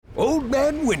Old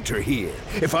Man Winter here.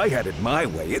 If I had it my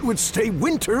way, it would stay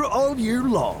winter all year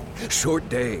long. Short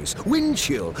days, wind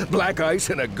chill, black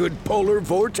ice, and a good polar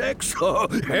vortex. Oh,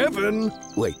 heaven.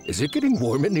 Wait, is it getting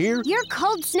warm in here? Your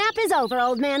cold snap is over,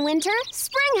 Old Man Winter.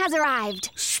 Spring has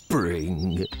arrived.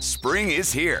 Spring. Spring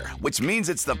is here, which means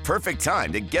it's the perfect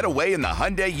time to get away in the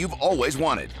Hyundai you've always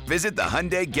wanted. Visit the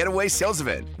Hyundai Getaway Sales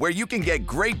Event, where you can get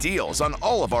great deals on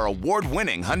all of our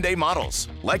award-winning Hyundai models,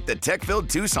 like the tech-filled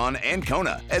Tucson and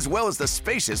Kona, as well as the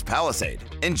spacious Palisade.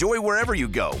 Enjoy wherever you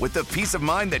go with the peace of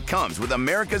mind that comes with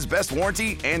America's best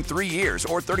warranty and 3 years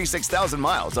or 36,000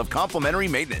 miles of complimentary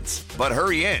maintenance. But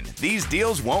hurry in, these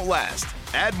deals won't last.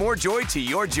 Add more joy to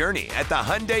your journey at the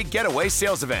Hyundai Getaway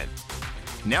Sales Event.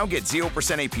 Now get 0%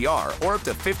 APR or up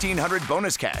to $1,500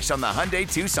 bonus cash on the Hyundai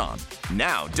Tucson.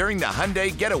 Now, during the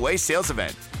Hyundai Getaway Sales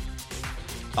Event.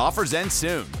 Offers end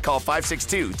soon. Call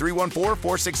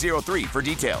 562-314-4603 for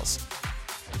details.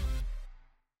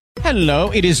 Hello,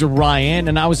 it is Ryan,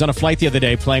 and I was on a flight the other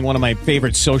day playing one of my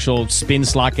favorite social spin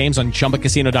slot games on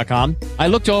ChumbaCasino.com. I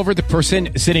looked over at the person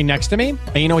sitting next to me,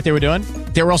 and you know what they were doing?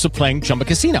 They were also playing Chumba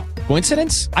Casino.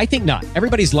 Coincidence? I think not.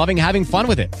 Everybody's loving having fun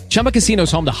with it. Chumba Casino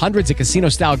is home to hundreds of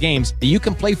casino-style games that you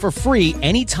can play for free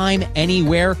anytime,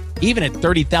 anywhere, even at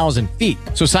 30,000 feet.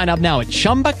 So sign up now at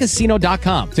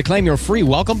ChumbaCasino.com to claim your free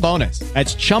welcome bonus.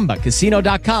 That's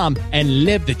ChumbaCasino.com and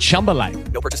live the Chumba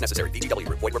life. No purchase necessary. VGW.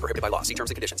 Void where prohibited by law. See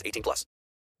terms and conditions. 18+.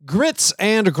 Grits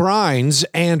and Grinds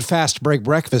and Fast Break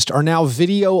Breakfast are now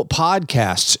video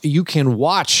podcasts. You can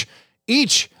watch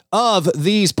each of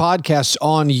these podcasts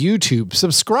on YouTube.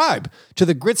 Subscribe to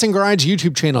the Grits and Grinds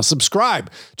YouTube channel.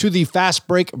 Subscribe to the Fast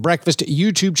Break Breakfast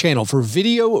YouTube channel for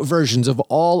video versions of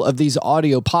all of these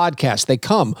audio podcasts. They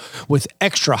come with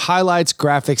extra highlights,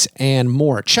 graphics, and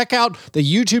more. Check out the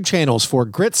YouTube channels for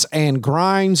Grits and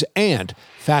Grinds and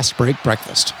Fast Break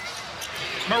Breakfast.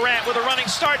 Morant with a running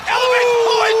start. Elevates.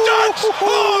 Oh, it dunks.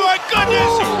 Oh, my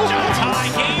goodness.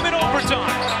 Tie game in overtime.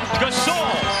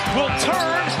 Gasol will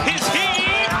turn his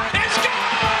heat. It's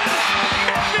gone.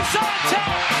 Memphis on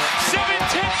top.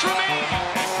 7-10 remaining.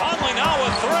 Conley now a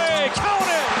three. Count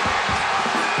it.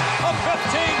 A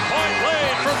 15-point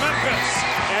lead for Memphis.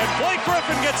 And Blake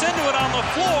Griffin gets into it on the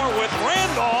floor with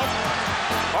Randolph.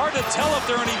 Hard to tell if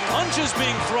there are any punches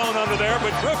being thrown under there,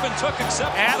 but Griffin took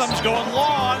acceptance. Adams going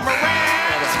long. Morant.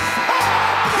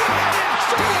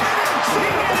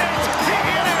 He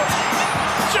hit it.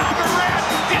 John Morant,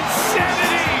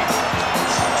 insanity.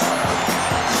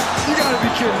 You got to be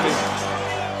kidding me.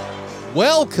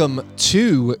 Welcome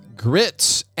to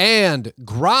Grits and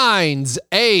Grinds,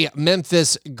 a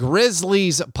Memphis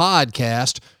Grizzlies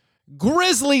podcast.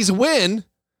 Grizzlies win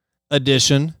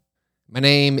edition. My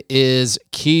name is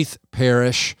Keith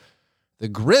Parrish. The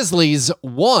Grizzlies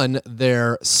won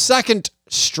their second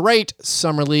straight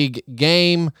Summer League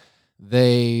game.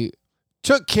 They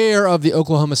took care of the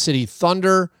Oklahoma City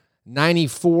Thunder,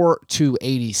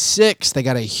 94-86. They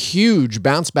got a huge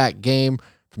bounce-back game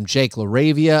from Jake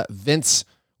LaRavia. Vince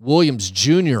Williams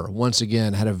Jr. once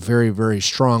again had a very, very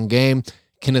strong game.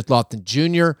 Kenneth Lofton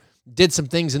Jr. did some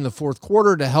things in the fourth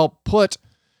quarter to help put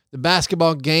the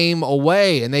basketball game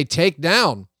away, and they take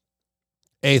down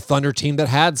a Thunder team that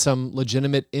had some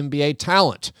legitimate NBA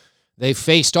talent. They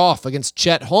faced off against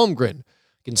Chet Holmgren,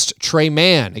 against Trey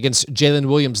Mann, against Jalen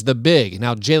Williams, the big.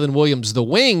 Now, Jalen Williams, the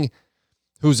wing,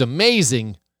 who's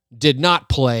amazing, did not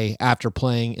play after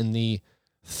playing in the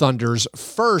Thunder's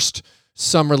first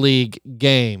Summer League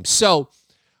game. So,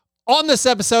 on this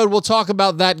episode, we'll talk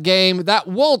about that game. That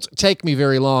won't take me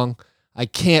very long. I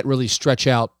can't really stretch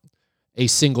out a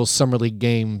single Summer League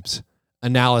game's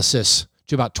analysis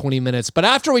to about 20 minutes. But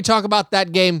after we talk about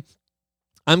that game,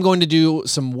 I'm going to do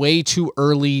some way too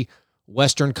early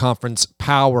Western Conference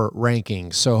power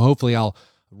rankings. So hopefully I'll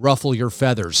ruffle your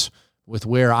feathers with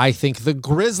where I think the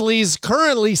Grizzlies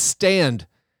currently stand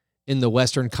in the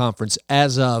Western Conference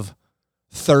as of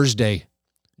Thursday,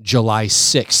 July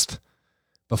 6th,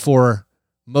 before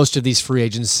most of these free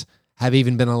agents have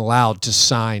even been allowed to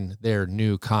sign their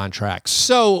new contracts.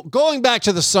 So going back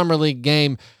to the Summer League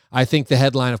game, I think the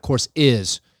headline, of course,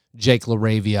 is Jake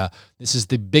LaRavia. This is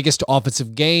the biggest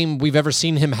offensive game we've ever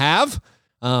seen him have,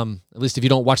 at least if you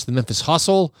don't watch the Memphis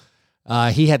Hustle.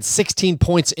 He had 16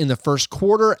 points in the first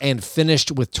quarter and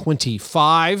finished with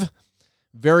 25.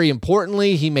 Very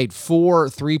importantly, he made 4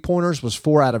 3-pointers, was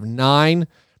 4 out of 9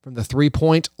 from the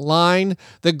 3-point line.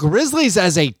 The Grizzlies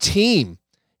as a team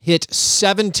hit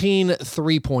 17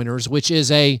 3-pointers, which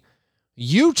is a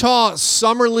Utah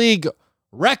Summer League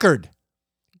record.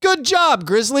 Good job,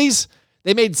 Grizzlies.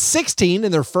 They made 16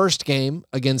 in their first game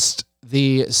against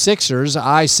the Sixers.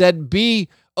 I said be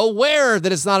aware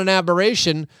that it's not an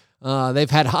aberration. They've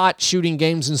had hot shooting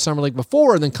games in Summer League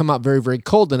before and then come out very, very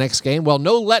cold the next game. Well,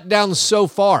 no letdowns so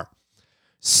far.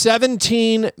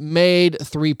 17 made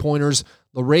three-pointers.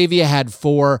 LaRavia had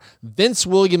 4. Vince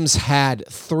Williams had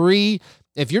 3.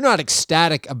 If you're not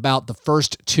ecstatic about the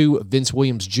first 2 Vince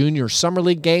Williams Jr. Summer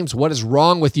League games, what is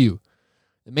wrong with you?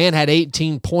 The man had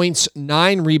 18 points,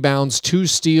 9 rebounds, 2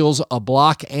 steals, a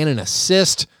block, and an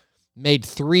assist. Made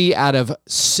 3 out of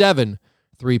 7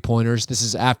 three-pointers. This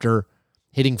is after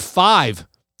hitting 5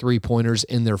 three-pointers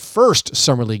in their first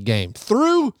Summer League game.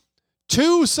 Through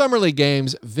 2 Summer League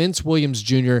games, Vince Williams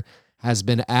Jr. has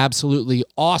been absolutely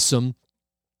awesome.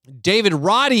 David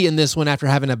Roddy in this one, after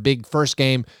having a big first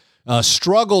game,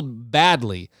 struggled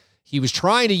badly. He was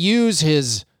trying to use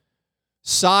his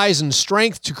size and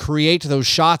strength to create those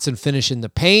shots and finish in the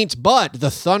paint, but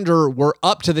the Thunder were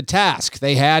up to the task.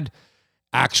 They had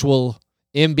actual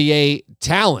NBA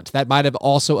talent. That might have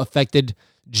also affected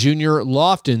Junior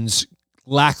Lofton's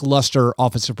lackluster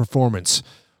offensive performance.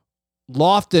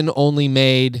 Lofton only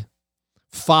made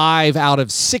 5 out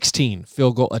of 16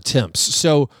 field goal attempts.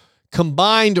 So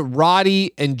combined,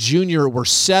 Roddy and Junior were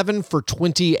 7 for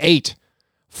 28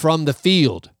 from the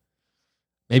field.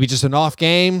 Maybe just an off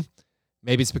game.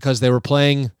 Maybe it's because they were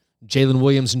playing Jalen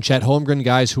Williams and Chet Holmgren,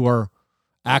 guys who are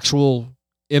actual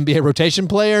NBA rotation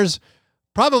players.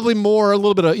 Probably more, a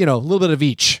little bit of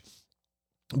each.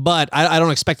 But I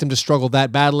don't expect him to struggle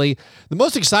that badly. The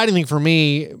most exciting thing for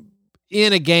me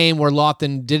in a game where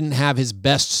Lofton didn't have his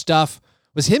best stuff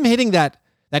was him hitting that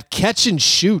catch and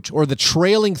shoot, or the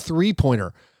trailing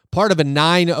three-pointer, part of a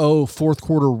 9-0 fourth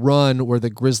quarter run where the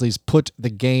Grizzlies put the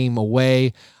game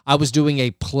away. I was doing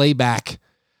a playback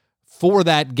for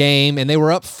that game, and they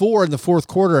were up 4 in the fourth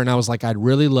quarter, and I was like, I'd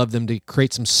really love them to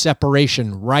create some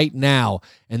separation right now.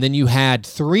 And then you had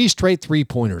 3 straight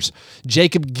three-pointers.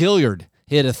 Jacob Gilyard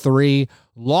hit a 3.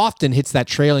 Lofton hits that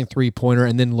trailing three-pointer,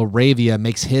 and then LaRavia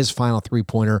makes his final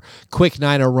three-pointer. Quick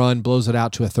 9-0 run, blows it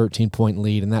out to a 13-point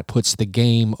lead, and that puts the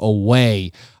game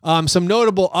away. Some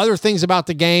notable other things about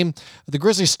the game. The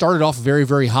Grizzlies started off very,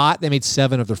 very hot. They made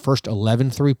 7 of their first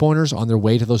 11 three-pointers on their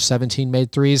way to those 17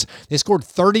 made threes. They scored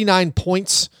 39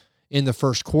 points in the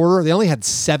first quarter. They only had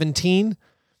 17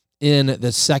 in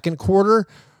the second quarter.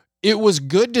 It was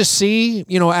good to see,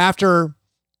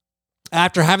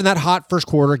 after having that hot first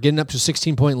quarter, getting up to a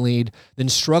 16-point lead, then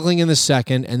struggling in the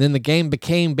second, and then the game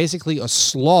became basically a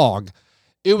slog.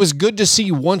 It was good to see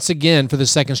once again for the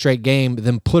second straight game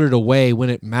them put it away when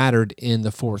it mattered in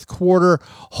the fourth quarter.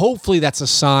 Hopefully that's a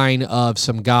sign of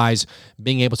some guys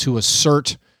being able to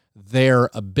assert their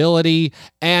ability,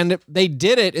 and they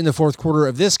did it in the fourth quarter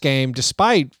of this game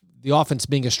despite the offense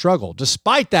being a struggle.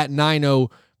 Despite that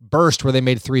 9-0 burst where they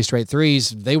made 3 straight threes,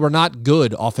 they were not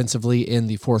good offensively in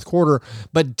the fourth quarter,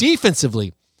 but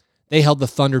defensively, they held the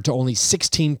Thunder to only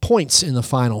 16 points in the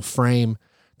final frame.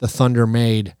 The Thunder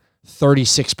made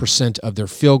 36% of their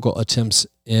field goal attempts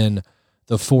in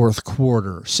the fourth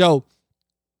quarter. So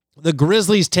the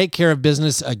Grizzlies take care of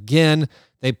business again.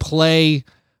 They play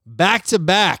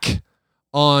back-to-back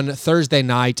on Thursday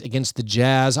night against the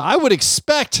Jazz. I would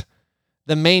expect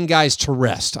the main guys to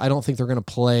rest. I don't think they're going to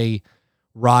play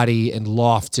Roddy and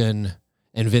Lofton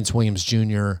and Vince Williams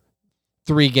Jr.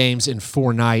 3 games in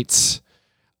 4 nights.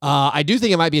 I do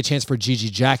think it might be a chance for Gigi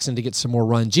Jackson to get some more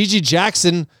run. Gigi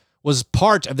Jackson was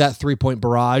part of that 3-point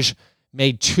barrage,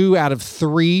 made 2 out of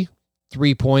 3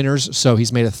 3-pointers, so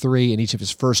he's made a 3 in each of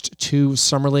his first 2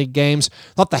 Summer League games.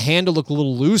 Thought the handle looked a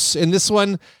little loose in this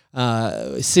one.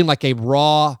 It seemed like a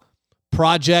raw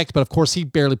project, but of course he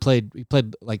barely played. He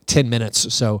played like 10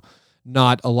 minutes, so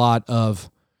not a lot of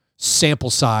sample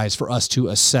size for us to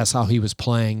assess how he was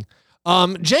playing.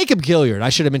 Jacob Gilyard, I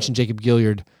should have mentioned Jacob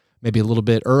Gilyard maybe a little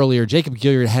bit earlier. Jacob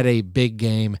Gilyard had a big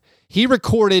game. He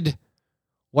recorded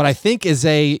what I think is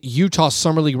a Utah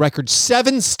Summer League record,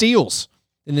 7 steals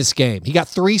in this game. He got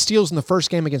 3 steals in the first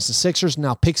game against the Sixers,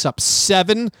 now picks up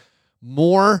 7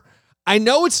 more. I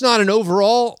know it's not an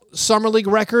overall Summer League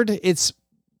record. It's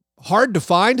hard to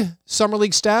find Summer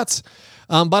League stats,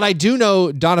 but I do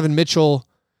know Donovan Mitchell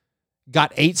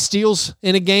got 8 steals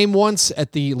in a game once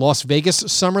at the Las Vegas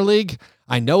Summer League.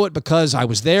 I know it because I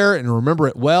was there and remember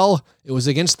it well. It was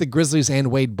against the Grizzlies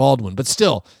and Wade Baldwin. But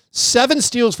still, 7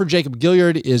 steals for Jacob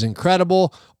Gilyard is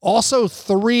incredible. Also,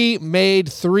 3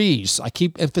 made threes. I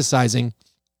keep emphasizing,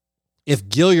 if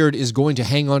Gilyard is going to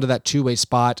hang on to that 2-way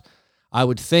spot, I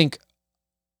would think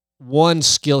one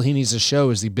skill he needs to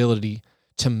show is the ability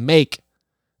to make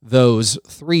those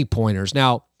 3-pointers.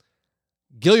 Now,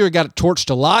 Gilyard got torched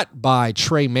a lot by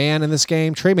Trey Mann in this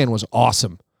game. Trey Mann was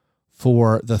awesome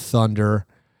for the Thunder.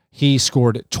 He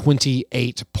scored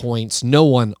 28 points. No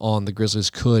one on the Grizzlies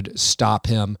could stop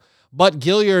him. But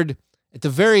Gilyard, at the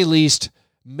very least,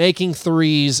 making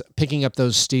threes, picking up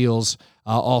those steals,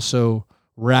 also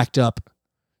racked up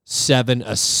 7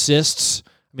 assists.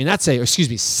 I mean,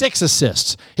 6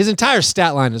 assists. His entire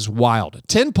stat line is wild.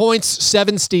 10 points,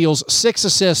 7 steals, 6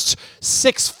 assists,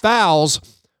 6 fouls,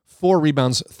 4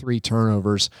 rebounds, 3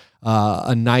 turnovers.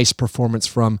 A nice performance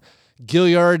from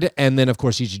Gilyard. And then, of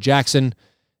course, E.G. Jackson,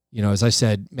 as I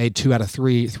said, made 2 out of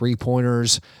 3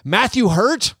 3-pointers. Matthew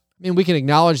Hurt, I mean, we can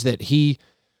acknowledge that he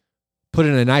put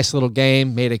in a nice little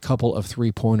game, made a couple of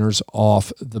 3-pointers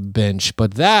off the bench.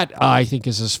 But that, I think,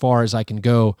 is as far as I can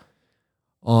go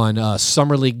on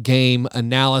Summer League game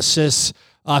analysis.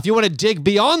 If you want to dig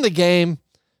beyond the game,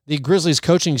 the Grizzlies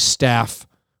coaching staff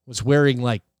was wearing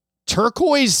like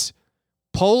turquoise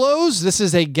polos. This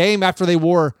is a game after they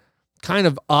wore kind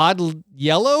of odd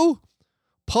yellow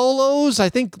polos. I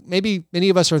think maybe many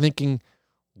of us are thinking,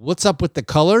 what's up with the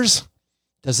colors?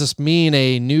 Does this mean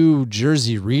a new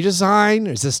jersey redesign?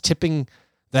 Is this tipping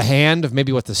the hand of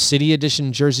maybe what the City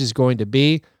Edition jersey is going to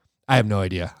be? I have no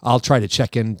idea. I'll try to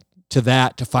check in to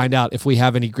that to find out if we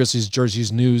have any Grizzlies jersey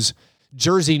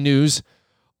news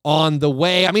on the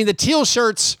way. I mean, the teal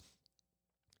shirts,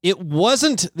 it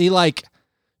wasn't the like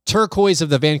turquoise of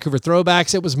the Vancouver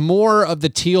throwbacks. It was more of the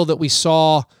teal that we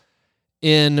saw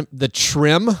in the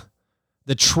trim,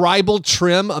 the tribal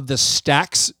trim of the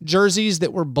Stacks jerseys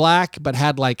that were black but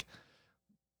had like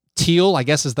teal, I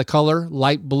guess is the color,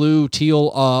 light blue teal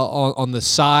on the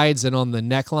sides and on the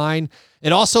neckline.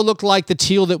 It also looked like the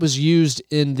teal that was used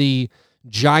in the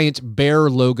giant bear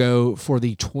logo for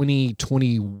the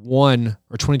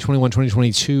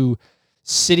 2021-2022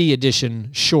 City Edition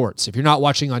shorts. If you're not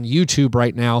watching on YouTube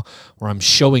right now, where I'm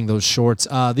showing those shorts,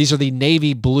 these are the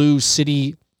navy blue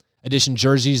City Edition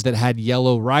jerseys that had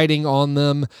yellow writing on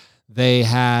them. They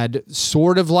had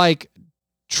sort of like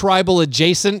tribal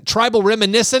reminiscent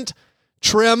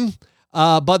trim,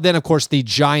 but then, of course, the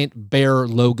giant bear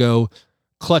logo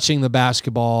clutching the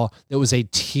basketball. It was a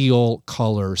teal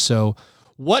color. So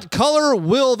what color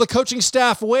will the coaching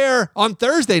staff wear on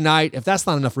Thursday night? If that's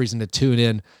not enough reason to tune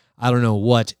in, I don't know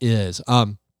what is.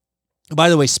 By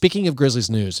the way, speaking of Grizzlies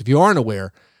news, if you aren't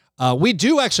aware, we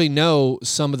do actually know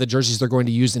some of the jerseys they're going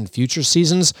to use in future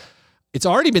seasons. It's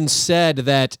already been said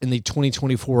that in the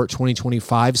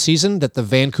 2024-2025 season that the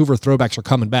Vancouver throwbacks are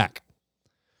coming back.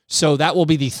 So that will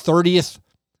be the 30th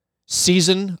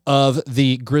season of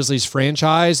the Grizzlies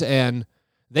franchise, and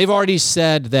they've already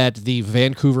said that the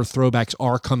Vancouver throwbacks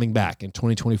are coming back in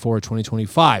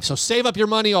 2024-2025. So save up your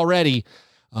money already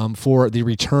for the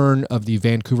return of the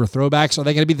Vancouver throwbacks. Are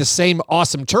they going to be the same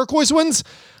awesome turquoise ones?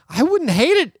 I wouldn't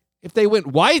hate it if they went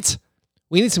white.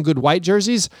 We need some good white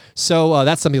jerseys. So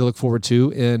that's something to look forward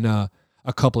to in a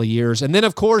couple of years. And then,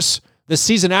 of course, the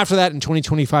season after that in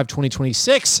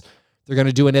 2025-2026, they're going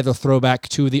to do another throwback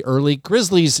to the early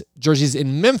Grizzlies jerseys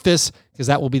in Memphis, because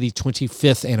that will be the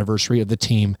 25th anniversary of the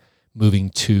team moving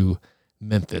to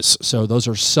Memphis. So those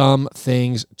are some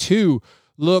things to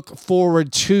look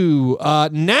forward to.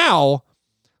 Now,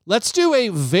 let's do a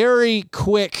very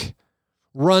quick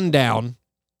rundown,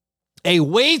 a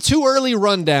way too early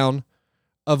rundown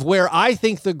of where I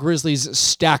think the Grizzlies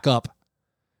stack up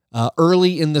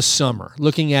early in the summer,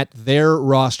 looking at their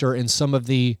roster and some of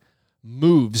the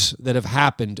moves that have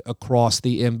happened across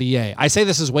the NBA. I say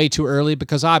this is way too early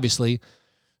because obviously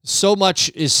so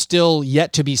much is still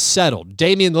yet to be settled.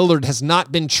 Damian Lillard has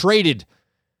not been traded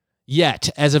yet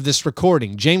as of this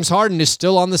recording. James Harden is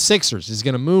still on the Sixers. Is he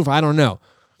going to move? I don't know.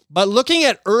 But looking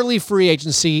at early free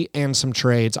agency and some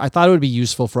trades, I thought it would be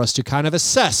useful for us to kind of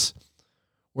assess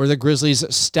where the Grizzlies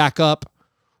stack up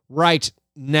right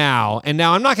now. And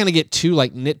now I'm not going to get too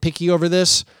nitpicky over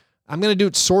this. I'm going to do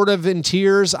it sort of in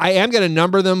tiers. I am going to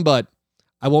number them, but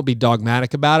I won't be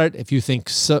dogmatic about it. If you think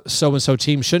so-and-so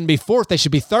team shouldn't be fourth, they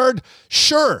should be third,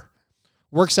 sure.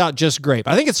 Works out just great.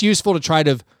 But I think it's useful to try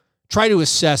to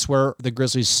assess where the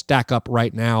Grizzlies stack up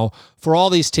right now. For all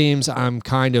these teams, I'm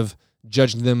kind of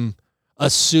judging them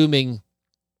assuming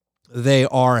they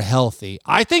are healthy.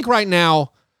 I think right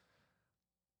now,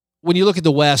 when you look at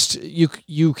the West,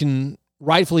 you can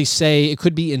rightfully say it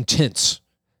could be intense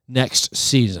next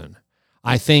season.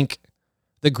 I think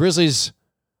the Grizzlies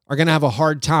are going to have a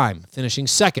hard time finishing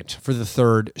second for the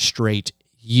third straight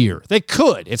year. They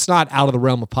could. It's not out of the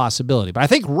realm of possibility. But I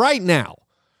think right now,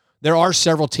 there are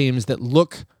several teams that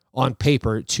look on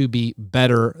paper to be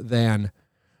better than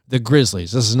the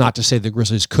Grizzlies. This is not to say the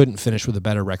Grizzlies couldn't finish with a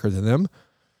better record than them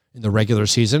in the regular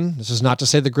season. This is not to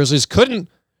say the Grizzlies couldn't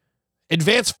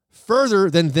advance further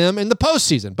than them in the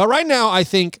postseason. But right now, I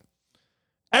think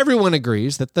everyone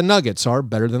agrees that the Nuggets are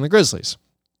better than the Grizzlies.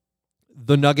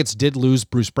 The Nuggets did lose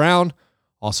Bruce Brown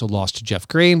Also lost to Jeff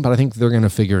Green, but I think they're going to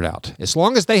figure it out. As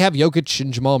long as they have Jokic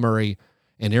and Jamal Murray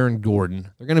and Aaron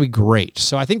Gordon, they're going to be great.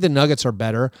 So I think the Nuggets are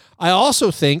better. I also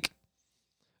think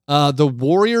the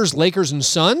Warriors, Lakers, and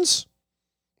Suns,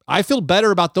 I feel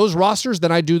better about those rosters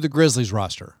than I do the Grizzlies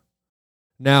roster.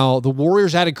 Now, the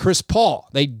Warriors added Chris Paul.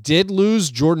 They did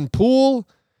lose Jordan Poole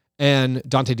and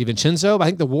Dante DiVincenzo, but I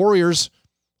think the Warriors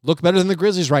look better than the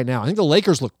Grizzlies right now. I think the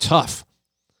Lakers look tough.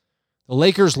 The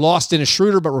Lakers lost Dennis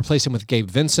Schroeder, but replaced him with Gabe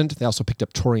Vincent. They also picked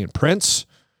up Taurean Prince.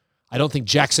 I don't think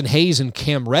Jackson Hayes and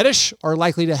Cam Reddish are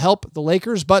likely to help the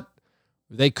Lakers, but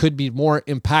they could be more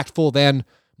impactful than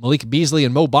Malik Beasley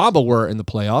and Mo Bamba were in the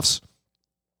playoffs.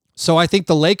 So I think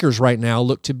the Lakers right now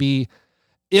look to be,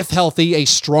 if healthy, a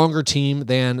stronger team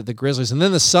than the Grizzlies. And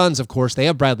then the Suns, of course, they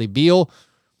have Bradley Beal.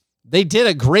 They did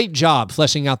a great job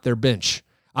fleshing out their bench.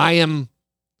 I am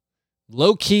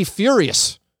low-key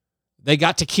furious. They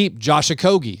got to keep Josh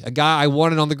Okogie, a guy I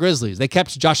wanted on the Grizzlies. They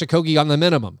kept Josh Okogie on the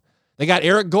minimum. They got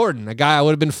Eric Gordon, a guy I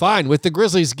would have been fine with the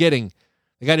Grizzlies getting.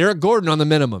 They got Eric Gordon on the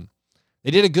minimum.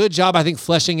 They did a good job, I think,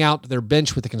 fleshing out their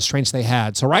bench with the constraints they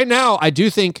had. So right now, I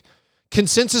do think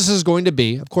consensus is going to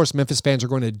be, of course, Memphis fans are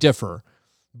going to differ,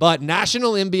 but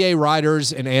national NBA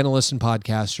writers and analysts and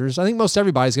podcasters, I think most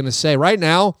everybody's going to say right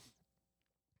now,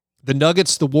 the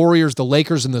Nuggets, the Warriors, the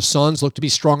Lakers, and the Suns look to be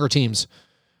stronger teams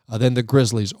than the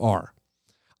Grizzlies are.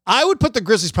 I would put the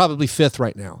Grizzlies probably fifth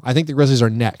right now. I think the Grizzlies are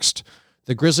next.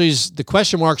 The Grizzlies, the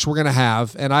question marks we're going to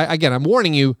have, and I'm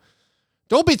warning you,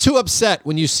 don't be too upset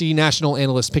when you see national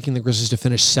analysts picking the Grizzlies to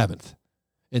finish seventh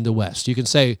in the West. You can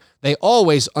say they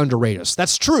always underrate us.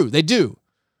 That's true. They do.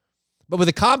 But with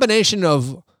a combination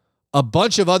of a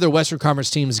bunch of other Western Conference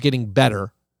teams getting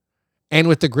better, and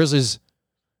with the Grizzlies,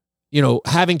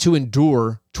 having to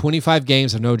endure 25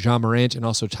 games of no John Morant and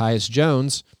also Tyus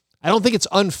Jones, I don't think it's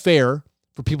unfair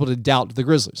for people to doubt the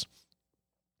Grizzlies.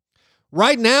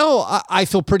 Right now, I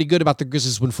feel pretty good about the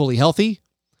Grizzlies when fully healthy.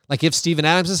 Like if Steven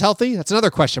Adams is healthy, that's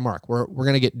another question mark. We're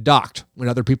going to get docked when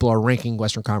other people are ranking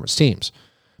Western Conference teams.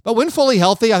 But when fully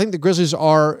healthy, I think the Grizzlies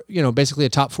are, basically a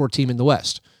top 4 team in the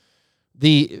West.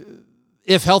 The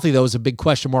if healthy, though, is a big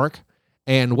question mark.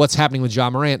 And what's happening with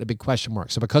John Morant, a big question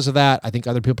mark. So because of that, I think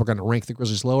other people are going to rank the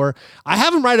Grizzlies lower. I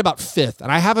have them right about fifth,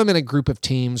 and I have them in a group of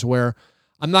teams where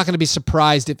I'm not going to be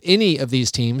surprised if any of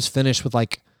these teams finish with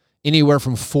like anywhere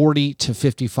from 40 to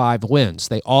 55 wins.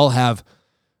 They all have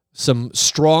some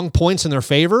strong points in their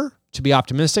favor to be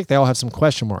optimistic. They all have some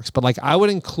question marks. But I would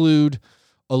include,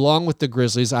 along with the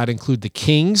Grizzlies, I'd include the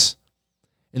Kings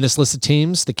in this list of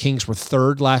teams. The Kings were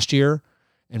third last year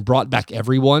and brought back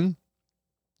everyone.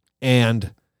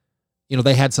 And,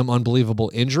 they had some unbelievable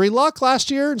injury luck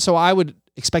last year. And so I would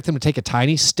expect them to take a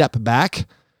tiny step back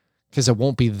because it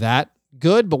won't be that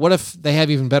good. But what if they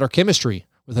have even better chemistry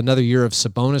with another year of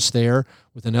Sabonis there,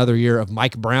 with another year of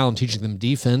Mike Brown teaching them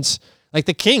defense? Like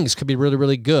the Kings could be really,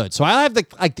 really good. So I have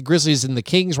the Grizzlies and the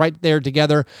Kings right there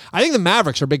together. I think the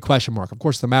Mavericks are a big question mark. Of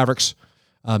course, the Mavericks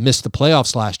missed the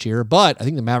playoffs last year, but I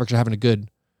think the Mavericks are having a good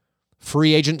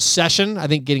free agent session. I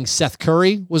think getting Seth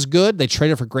Curry was good. They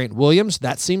traded for Grant Williams.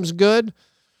 That seems good.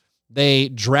 They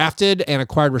drafted and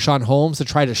acquired Rashawn Holmes to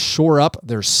try to shore up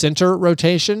their center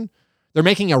rotation. They're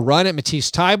making a run at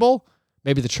Matisse Thybulle.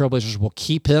 Maybe the Trailblazers will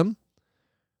keep him.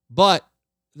 But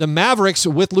the Mavericks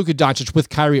with Luka Doncic, with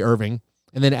Kyrie Irving,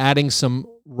 and then adding some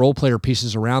role player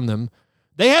pieces around them,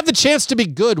 they have the chance to be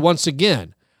good once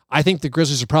again. I think the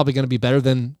Grizzlies are probably going to be better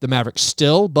than the Mavericks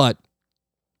still, but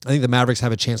I think the Mavericks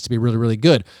have a chance to be really, really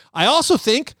good. I also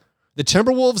think the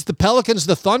Timberwolves, the Pelicans,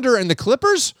 the Thunder, and the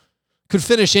Clippers could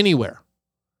finish anywhere.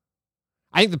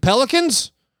 I think the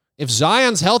Pelicans, if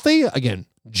Zion's healthy, again,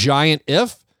 giant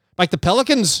if, the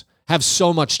Pelicans have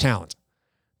so much talent.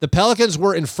 The Pelicans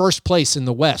were in first place in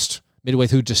the West midway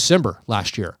through December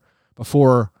last year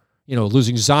before,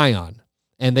 losing Zion.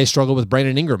 And they struggled with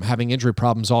Brandon Ingram having injury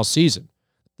problems all season.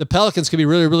 The Pelicans could be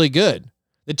really, really good.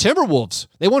 The Timberwolves,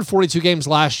 they won 42 games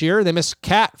last year. They missed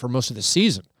Cat for most of the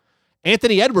season.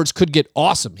 Anthony Edwards could get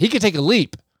awesome. He could take a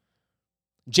leap.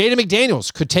 Jaden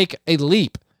McDaniels could take a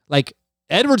leap.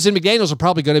 Edwards and McDaniels are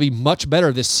probably going to be much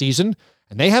better this season,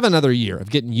 and they have another year of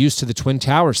getting used to the Twin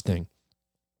Towers thing.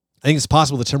 I think it's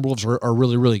possible the Timberwolves are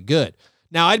really, really good.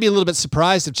 Now, I'd be a little bit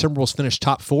surprised if Timberwolves finish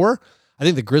top 4. I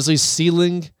think the Grizzlies'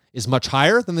 ceiling is much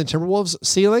higher than the Timberwolves'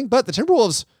 ceiling, but the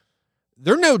Timberwolves,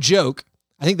 they're no joke.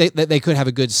 I think they could have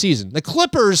a good season. The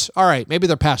Clippers, all right, maybe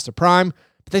they're past their prime,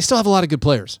 but they still have a lot of good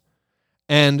players.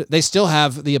 And they still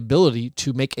have the ability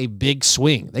to make a big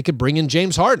swing. They could bring in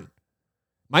James Harden.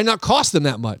 Might not cost them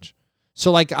that much.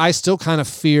 So, I still kind of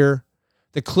fear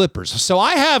the Clippers. So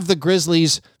I have the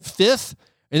Grizzlies 5th,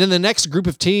 And then the next group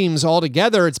of teams all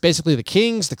together, it's basically the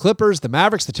Kings, the Clippers, the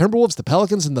Mavericks, the Timberwolves, the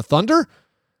Pelicans, and the Thunder.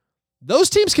 Those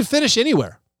teams can finish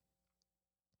anywhere.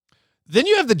 Then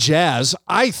you have the Jazz.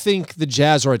 I think the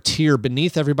Jazz are a tier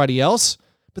beneath everybody else,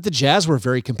 but the Jazz were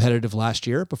very competitive last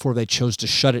year before they chose to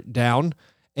shut it down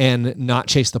and not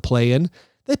chase the play-in.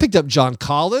 They picked up John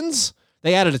Collins.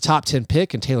 They added a top 10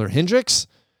 pick in Taylor Hendricks.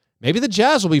 Maybe the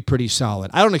Jazz will be pretty solid.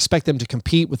 I don't expect them to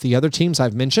compete with the other teams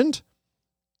I've mentioned.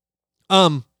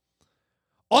 Also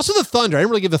the Thunder. I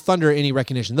didn't really give the Thunder any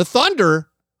recognition. The Thunder,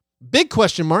 big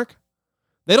question mark.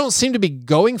 They don't seem to be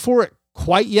going for it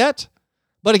quite yet.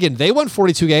 But again, they won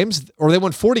 42 games, or they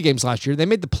won 40 games last year. They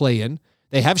made the play-in.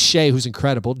 They have Shea, who's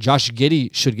incredible. Josh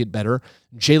Giddey should get better.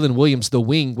 Jalen Williams, the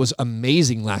wing, was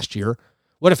amazing last year.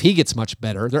 What if he gets much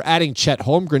better? They're adding Chet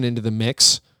Holmgren into the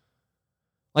mix.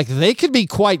 Like, they could be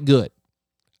quite good.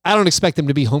 I don't expect them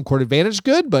to be home court advantage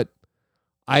good, but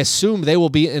I assume they will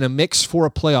be in a mix for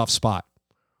a playoff spot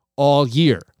all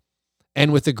year.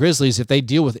 And with the Grizzlies, if they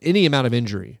deal with any amount of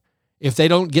injury, if they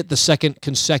don't get the second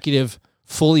consecutive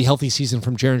fully healthy season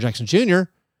from Jaren Jackson Jr.,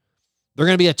 they're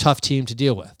going to be a tough team to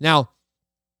deal with. Now,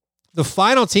 the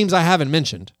final teams I haven't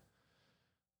mentioned,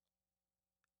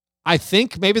 I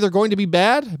think maybe they're going to be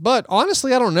bad, but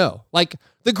honestly, I don't know. Like,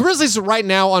 the Grizzlies right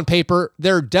now on paper,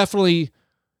 they're definitely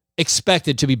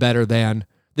expected to be better than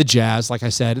the Jazz, like I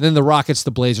said, and then the Rockets,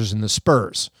 the Blazers, and the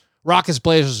Spurs. Rockets,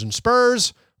 Blazers, and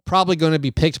Spurs, probably going to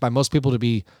be picked by most people to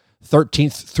be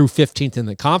 13th through 15th in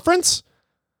the conference.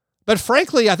 But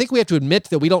frankly, I think we have to admit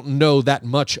that we don't know that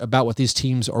much about what these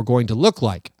teams are going to look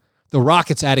like. The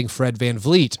Rockets adding Fred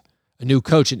VanVleet, a new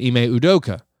coach in Ime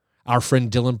Udoka. Our friend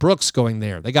Dylan Brooks going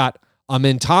there. They got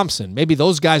Amin Thompson. Maybe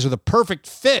those guys are the perfect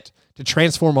fit to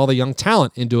transform all the young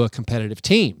talent into a competitive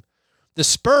team. The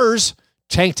Spurs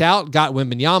tanked out, got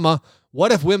Wembanyama.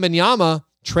 What if Wembanyama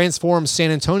transforms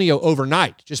San Antonio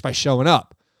overnight just by showing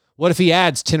up? What if he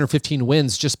adds 10 or 15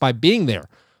 wins just by being there,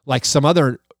 like some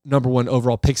other number one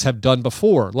overall picks have done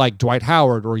before, like Dwight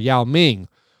Howard or Yao Ming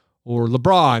or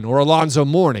LeBron or Alonzo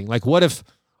Mourning? Like, what if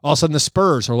all of a sudden the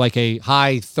Spurs are like a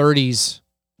high 30s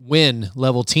win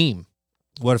level team?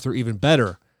 What if they're even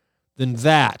better than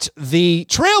that? The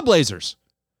Trailblazers.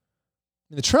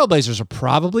 The Trailblazers are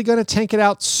probably going to tank it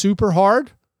out super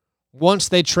hard once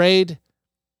they trade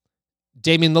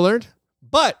Damian Lillard.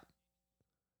 But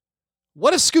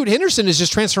what if Scoot Henderson is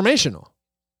just transformational?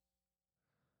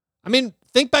 I mean,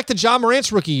 think back to Ja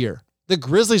Morant's rookie year. The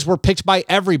Grizzlies were picked by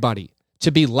everybody to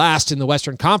be last in the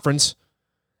Western Conference,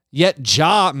 yet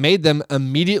Ja made them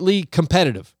immediately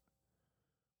competitive.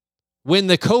 When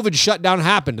the COVID shutdown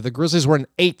happened, the Grizzlies were in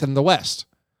 8th in the West.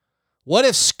 What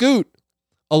if Scoot,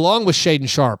 along with Shaedon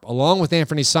Sharpe, along with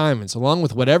Anthony Simons, along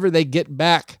with whatever they get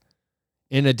back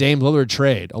in a Dame Lillard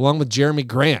trade, along with Jeremy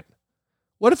Grant,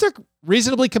 what if they're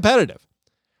reasonably competitive?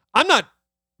 I'm not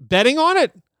betting on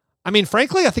it. I mean,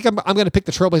 frankly, I think I'm going to pick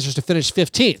the Trailblazers to finish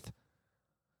 15th.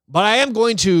 But I am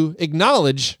going to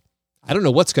acknowledge, I don't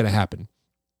know what's going to happen.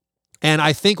 And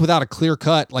I think without a clear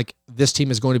cut, like, this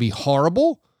team is going to be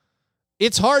horrible,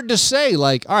 it's hard to say,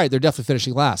 like, all right, they're definitely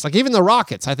finishing last. Like, even the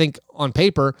Rockets, I think on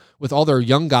paper, with all their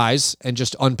young guys and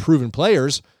just unproven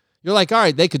players, you're like, all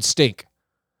right, they could stink.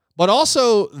 But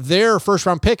also, their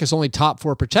first-round pick is only top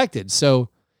 4 protected. So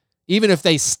even if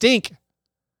they stink,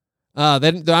 then I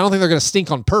don't think they're going to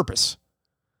stink on purpose,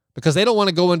 because they don't want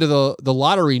to go into the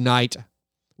lottery night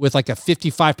with like a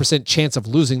 55% chance of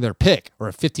losing their pick, or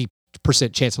a 50%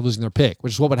 chance of losing their pick,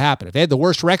 which is what would happen. If they had the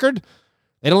worst record,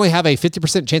 they'd only have a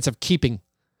 50% chance of keeping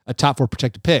a top 4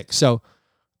 protected pick. So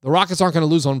the Rockets aren't going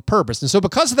to lose on purpose. And so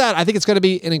because of that, I think it's going to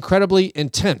be an incredibly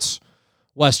intense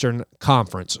Western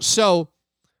Conference. So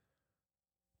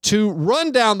to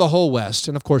run down the whole West,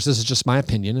 and of course this is just my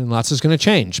opinion, and lots is going to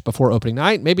change before opening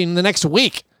night, maybe in the next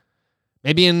week,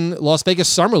 maybe in Las Vegas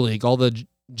Summer League, all the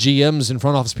GMs and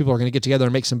front office people are going to get together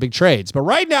and make some big trades. But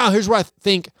right now, here's where I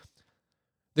think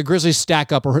the Grizzlies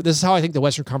stack up, or this is how I think the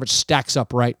Western Conference stacks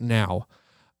up right now.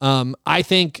 I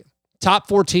think top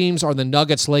 4 teams are the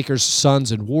Nuggets, Lakers,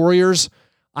 Suns, and Warriors.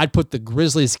 I'd put the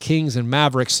Grizzlies, Kings, and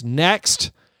Mavericks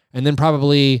next, and then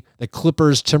probably the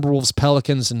Clippers, Timberwolves,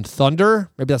 Pelicans, and Thunder.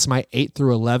 Maybe that's my 8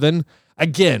 through 11.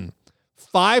 Again,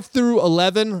 5 through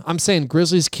 11, I'm saying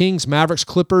Grizzlies, Kings, Mavericks,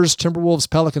 Clippers, Timberwolves,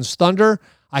 Pelicans, Thunder.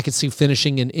 I could see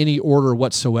finishing in any order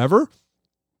whatsoever.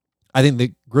 I think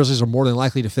the Grizzlies are more than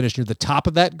likely to finish near the top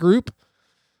of that group.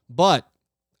 But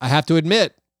I have to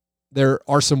admit, there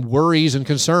are some worries and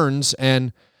concerns,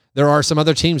 and there are some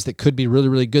other teams that could be really,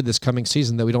 really good this coming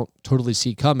season that we don't totally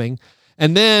see coming.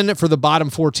 And then for the bottom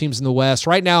 4 teams in the West,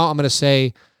 right now I'm going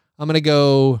to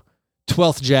go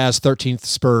 12th Jazz, 13th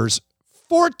Spurs,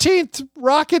 14th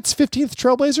Rockets, 15th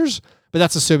Trailblazers. But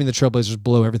that's assuming the Trailblazers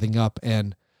blow everything up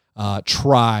and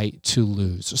try to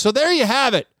lose. So there you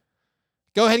have it.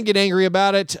 Go ahead and get angry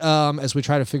about it as we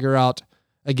try to figure out,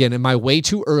 again, in my way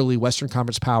too early Western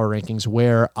Conference power rankings,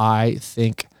 where I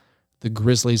think the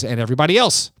Grizzlies and everybody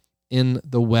else in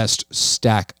the West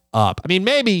stack up. I mean,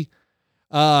 maybe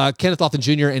Kenneth Lofton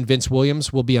Jr. and Vince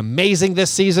Williams will be amazing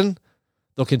this season.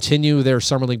 They'll continue their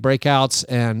summer league breakouts,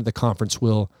 and the conference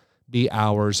will be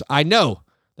ours. I know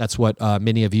that's what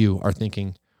many of you are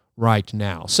thinking right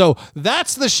now. So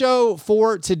that's the show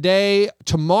for today.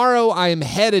 Tomorrow, I am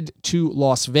headed to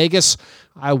Las Vegas.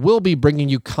 I will be bringing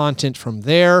you content from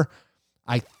there.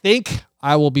 I think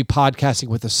I will be podcasting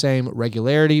with the same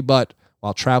regularity, but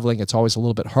while traveling, it's always a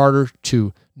little bit harder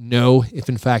to know if,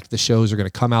 in fact, the shows are going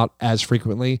to come out as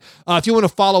frequently. If you want to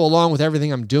follow along with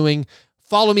everything I'm doing,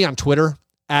 follow me on Twitter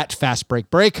at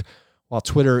FastBreakBreak. While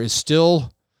Twitter is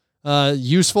still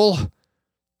useful,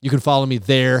 you can follow me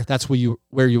there. That's where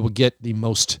you will get the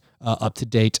most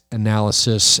up-to-date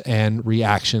analysis and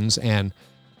reactions and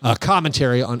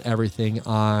commentary on everything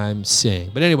I'm seeing.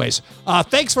 But anyways,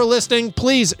 thanks for listening.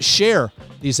 Please share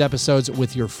these episodes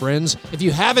with your friends. If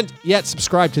you haven't yet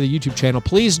subscribed to the YouTube channel,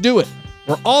 please do it.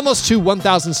 We're almost to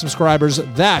 1,000 subscribers.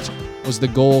 That was the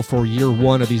goal for year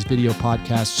one of these video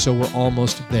podcasts, so we're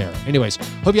almost there. Anyways,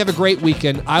 hope you have a great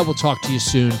weekend. I will talk to you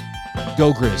soon.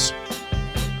 Go Grizz.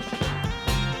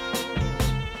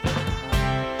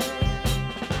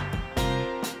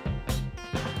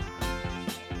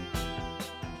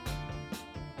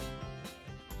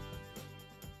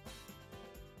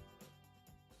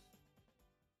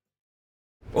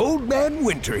 Old Man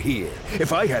Winter here.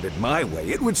 If I had it my way,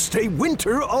 it would stay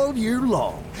winter all year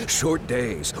long. Short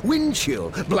days, wind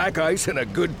chill, black ice, and a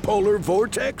good polar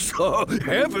vortex. Oh,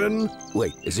 heaven!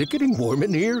 Wait, is it getting warm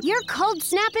in here? Your cold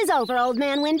snap is over, Old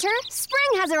Man Winter.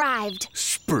 Spring has arrived.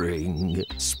 Spring.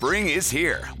 Spring is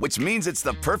here, which means it's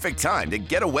the perfect time to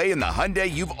get away in the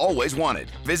Hyundai you've always wanted.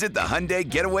 Visit the Hyundai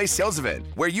Getaway Sales Event,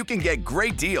 where you can get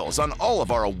great deals on all of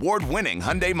our award-winning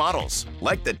Hyundai models,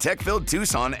 like the tech-filled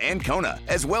Tucson and Kona,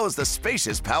 as well as the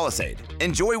spacious Palisade.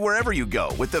 Enjoy wherever you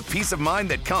go with the peace of mind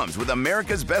that comes with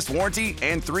America's best warranty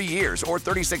and 3 years or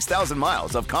 36,000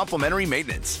 miles of complimentary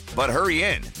maintenance. But hurry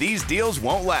in, these deals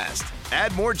won't last.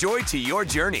 Add more joy to your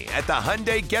journey at the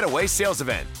Hyundai Getaway Sales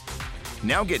Event.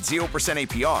 Now get 0%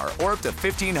 APR or up to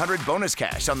 $1,500 bonus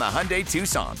cash on the Hyundai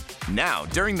Tucson. Now,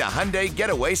 during the Hyundai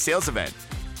Getaway Sales Event.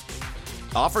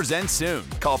 Offers end soon.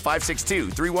 Call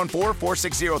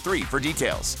 562-314-4603 for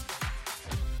details.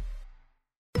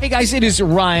 Hey guys, it is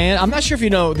Ryan. I'm not sure if you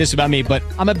know this about me, but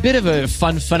I'm a bit of a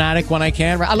fun fanatic when I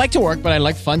can. I like to work, but I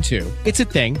like fun too. It's a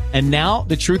thing. And now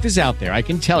the truth is out there. I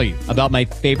can tell you about my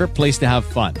favorite place to have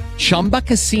fun. Chumba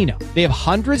Casino. They have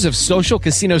hundreds of social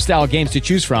casino style games to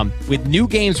choose from with new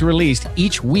games released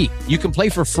each week. You can play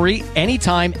for free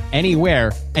anytime,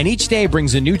 anywhere. And each day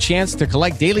brings a new chance to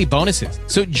collect daily bonuses.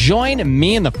 So join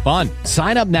me in the fun.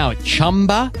 Sign up now at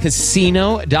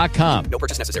ChumbaCasino.com. No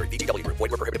purchase necessary. VGW Group.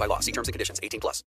 Void where prohibited by law. See terms and conditions. 18+.